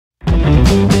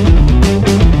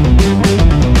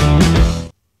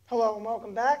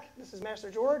This is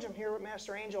Master George. I'm here with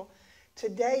Master Angel.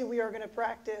 Today we are going to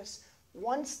practice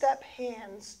one-step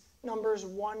hands, numbers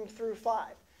 1 through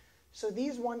 5. So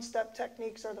these one-step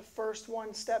techniques are the first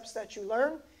one steps that you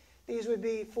learn. These would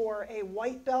be for a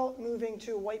white belt moving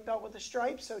to a white belt with a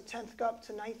stripe. So 10th cup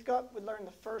to 9th cup would learn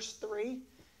the first 3.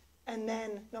 And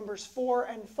then numbers 4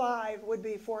 and 5 would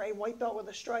be for a white belt with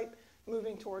a stripe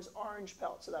moving towards orange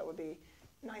belt. So that would be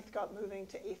 9th cup moving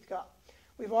to 8th cup.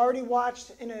 We've already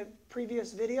watched in a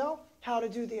previous video how to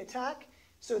do the attack.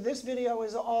 So this video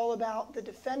is all about the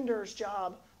defender's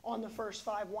job on the first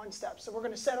 5 one-steps. So we're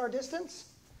going to set our distance.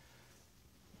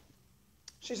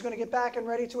 She's going to get back and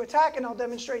ready to attack, and I'll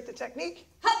demonstrate the technique.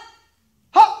 Ha!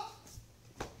 Ha!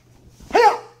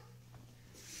 Hiya!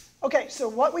 Okay, so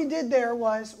what we did there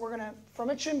was we're going to,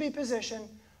 from a chimbi position,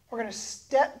 we're going to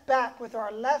step back with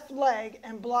our left leg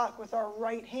and block with our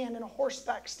right hand in a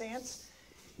horseback stance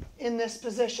in this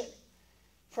position.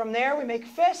 From there, we make a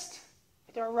fist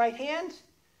with our right hand.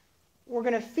 We're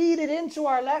going to feed it into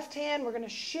our left hand. We're going to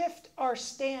shift our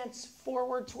stance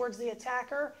forward towards the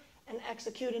attacker and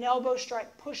execute an elbow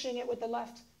strike, pushing it with the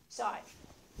left side,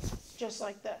 just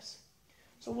like this.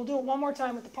 So we'll do it one more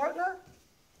time with the partner.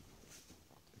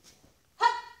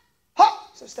 Ha! Ha!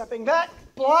 So stepping back,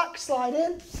 block, slide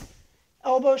in,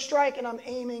 elbow strike, and I'm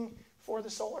aiming for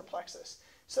the solar plexus.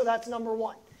 So that's number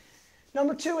 1.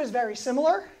 Number 2 is very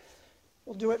similar.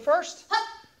 We'll do it first. Ha!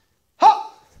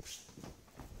 Ha!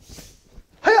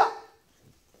 Hiya!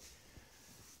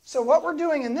 So what we're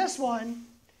doing in this one,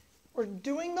 we're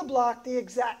doing the block the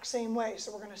exact same way.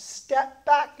 So we're going to step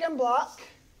back and block.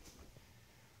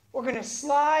 We're going to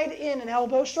slide in an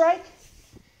elbow strike.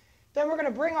 Then we're going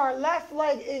to bring our left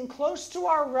leg in close to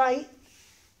our right,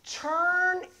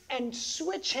 turn and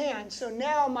switch hands. So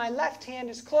now my left hand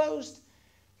is closed.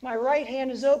 My right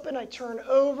hand is open. I turn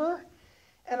over,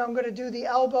 and I'm going to do the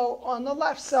elbow on the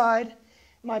left side.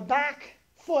 My back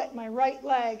foot, my right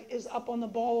leg, is up on the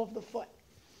ball of the foot.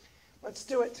 Let's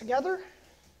do it together.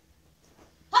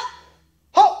 Ha!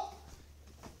 Ho!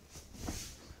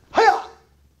 Hiya!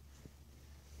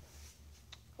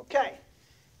 Okay.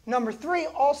 Number 3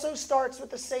 also starts with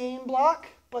the same block,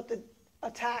 but the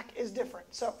attack is different.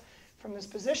 So from this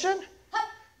position,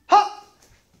 ha! Ha!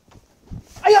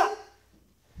 Hiya!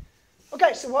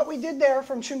 Okay, so what we did there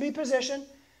from chimbi position,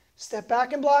 step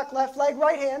back and block, left leg,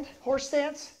 right hand, horse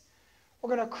stance.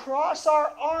 We're going to cross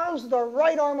our arms with our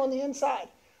right arm on the inside.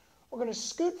 We're going to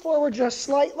scoot forward just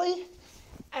slightly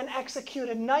and execute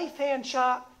a knife hand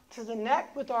chop to the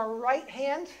neck with our right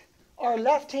hand. Our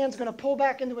left hand's going to pull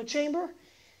back into a chamber,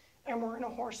 and we're in a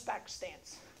horseback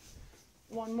stance.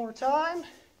 One more time.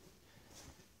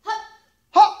 Ha!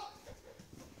 Ha!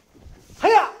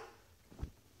 Hiya!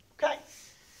 Okay.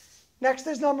 Next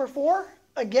is number 4.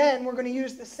 Again, we're going to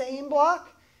use the same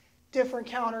block, different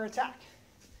counter attack.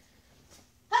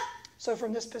 Ha! So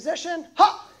from this position,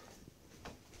 ha!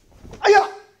 Hiya!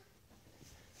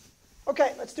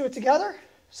 Okay, let's do it together.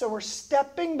 So we're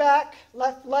stepping back,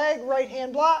 left leg, right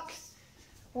hand block.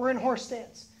 We're in horse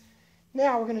stance.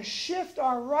 Now we're going to shift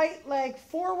our right leg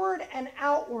forward and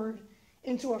outward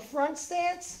into a front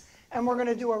stance, and we're going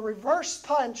to do a reverse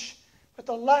punch with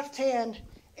the left hand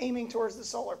aiming towards the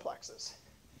solar plexus.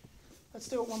 Let's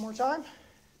do it one more time.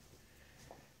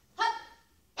 Ha!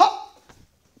 Ha!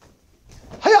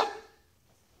 Hiya!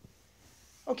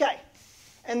 Okay,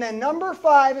 and then number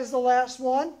 5 is the last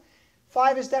one.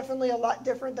 5 is definitely a lot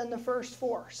different than the first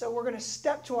 4. So we're going to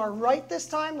step to our right this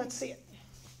time. Let's see it.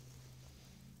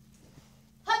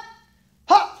 Ha!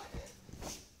 Ha!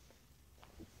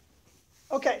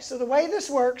 Okay, so the way this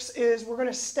works is we're going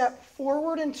to step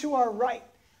forward and to our right.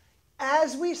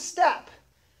 As we step,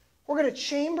 we're going to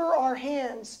chamber our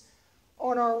hands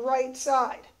on our right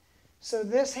side. So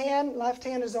this hand, left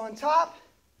hand is on top,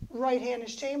 right hand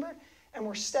is chambered, and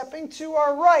we're stepping to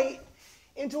our right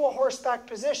into a horseback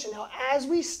position. Now, as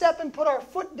we step and put our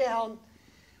foot down,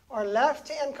 our left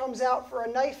hand comes out for a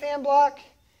knife hand block,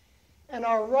 and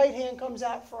our right hand comes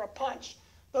out for a punch.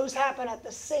 Those happen at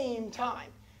the same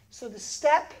time. So the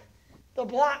step, the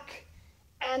block,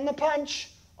 and the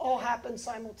punch all happen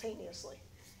simultaneously.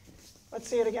 Let's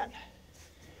see it again.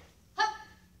 Ha!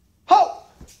 Ho!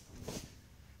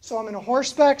 So I'm in a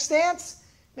horseback stance,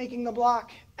 making the block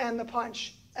and the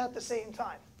punch at the same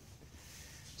time.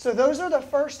 So those are the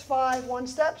first 5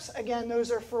 one-steps. Again, those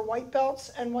are for white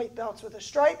belts and white belts with a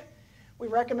stripe. We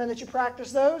recommend that you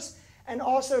practice those. And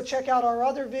also check out our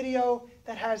other video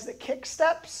that has the kick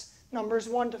steps, numbers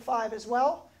 1 to 5 as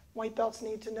well. White belts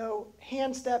need to know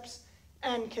hand steps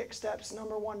and kick steps,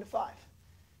 number 1 to 5.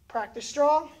 Practice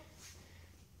strong.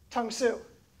 Tung Su.